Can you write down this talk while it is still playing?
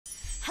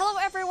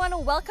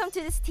everyone, welcome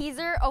to this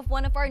teaser of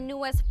one of our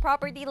newest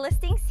property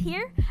listings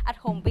here at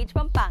Home Page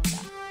Pampanga.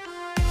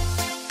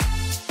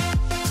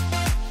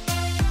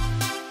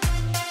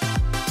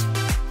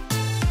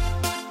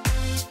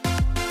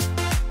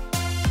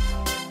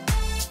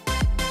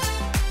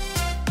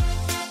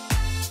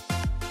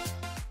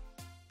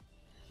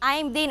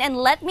 I'm Dane and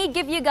let me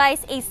give you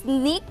guys a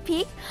sneak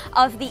peek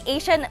of the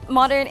Asian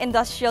modern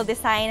industrial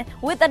design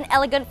with an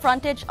elegant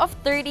frontage of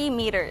 30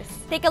 meters.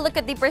 Take a look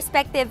at the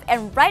perspective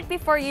and right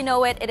before you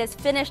know it, it is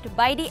finished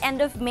by the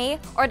end of May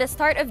or the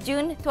start of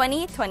June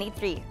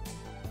 2023.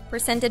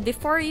 Presented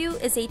before you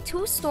is a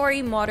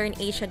two-story modern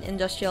Asian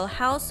industrial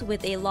house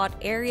with a lot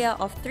area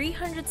of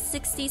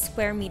 360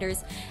 square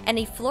meters and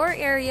a floor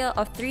area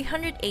of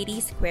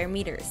 380 square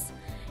meters.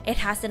 It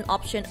has an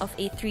option of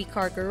a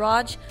 3-car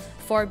garage,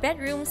 4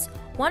 bedrooms,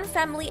 1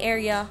 family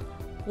area,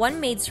 1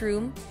 maid's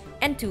room,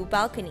 and 2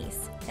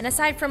 balconies. And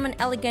aside from an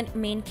elegant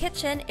main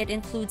kitchen, it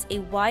includes a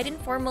wide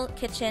informal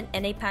kitchen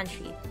and a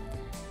pantry.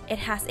 It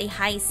has a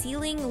high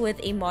ceiling with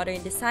a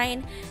modern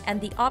design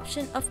and the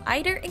option of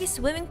either a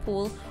swimming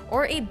pool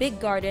or a big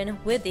garden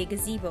with a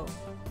gazebo.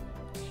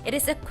 It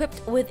is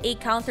equipped with a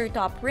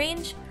countertop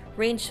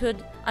range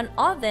hood, an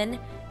oven,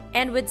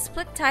 and with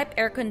split-type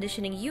air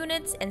conditioning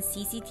units and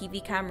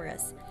CCTV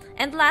cameras.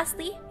 And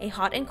lastly, a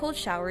hot and cold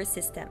shower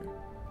system.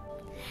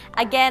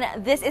 Again,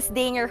 this is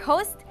Dane, your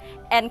host,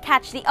 and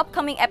catch the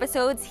upcoming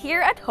episodes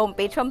here at Home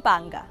Page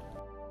Pampanga.